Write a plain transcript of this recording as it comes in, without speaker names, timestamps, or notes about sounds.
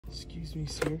Excuse me,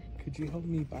 sir. Could you help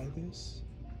me buy this?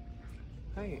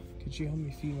 Hi. Could you help me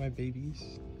feed my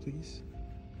babies, please?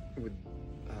 Would,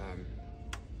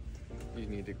 you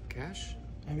needed cash?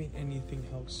 I mean, anything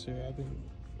helps, sir. I've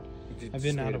Did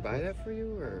been you out need to of buy work. that for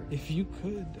you, or? If you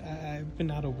could, I've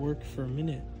been out of work for a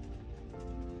minute.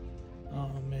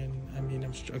 And I mean,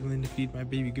 I'm struggling to feed my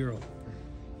baby girl.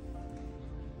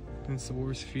 And it's the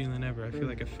worst feeling ever. I feel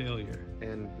like a failure.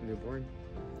 And newborn?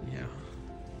 Yeah.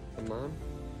 A mom?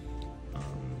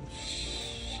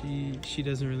 She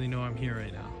doesn't really know I'm here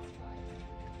right now.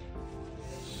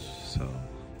 So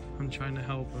I'm trying to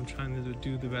help. I'm trying to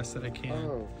do the best that I can.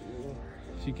 Oh,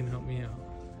 If you can help me out.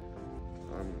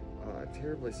 I'm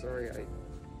terribly sorry.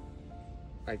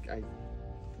 I've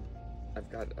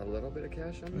got a little bit of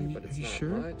cash on me, but it's not sure?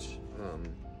 much.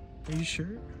 Are you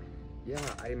sure? Yeah,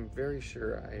 I'm very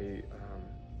sure.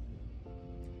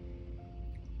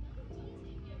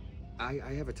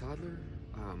 I have a toddler.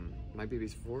 My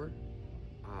baby's 4.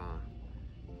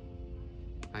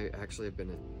 I actually have been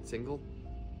a single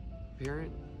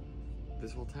parent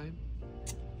this whole time.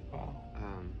 Wow.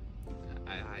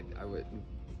 I would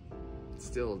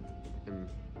still am,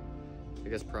 I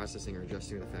guess, processing or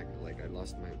adjusting to the fact that, like, I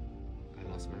lost my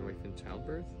wife in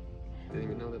childbirth. Didn't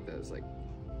even know that was, like,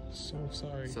 So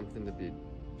sorry. something to be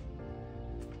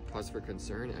cause for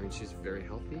concern. I mean, she's very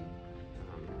healthy.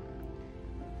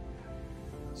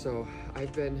 So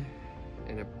I've been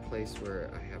in a place where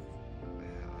I have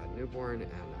a newborn,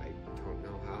 and I don't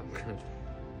know how I'm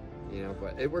gonna,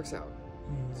 but it works out.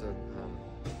 So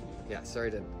yeah,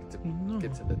 sorry to No.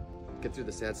 get through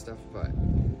the sad stuff, but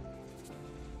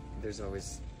there's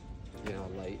always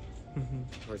light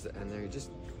towards the end there. You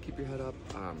just keep your head up.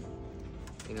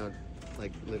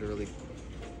 Like, literally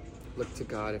look to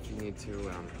God if you need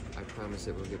to. I promise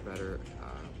it will get better.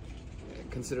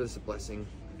 Consider this a blessing.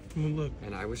 Well, look,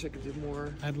 And I wish I could do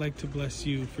more. I'd like to bless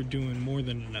you for doing more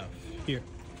than enough. Here.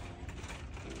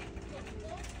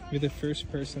 You're the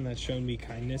first person that showed me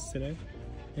kindness today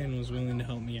and was willing to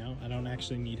help me out. I don't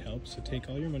actually need help, so take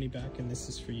all your money back, and this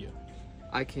is for you.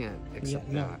 I can't accept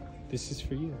no, that. this is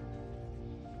for you.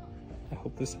 I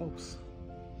hope this helps.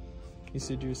 You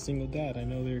said you're a single dad. I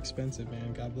know they're expensive,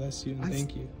 man. God bless you, and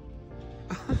thank you.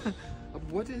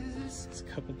 What is this? It's a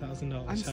couple $1,000.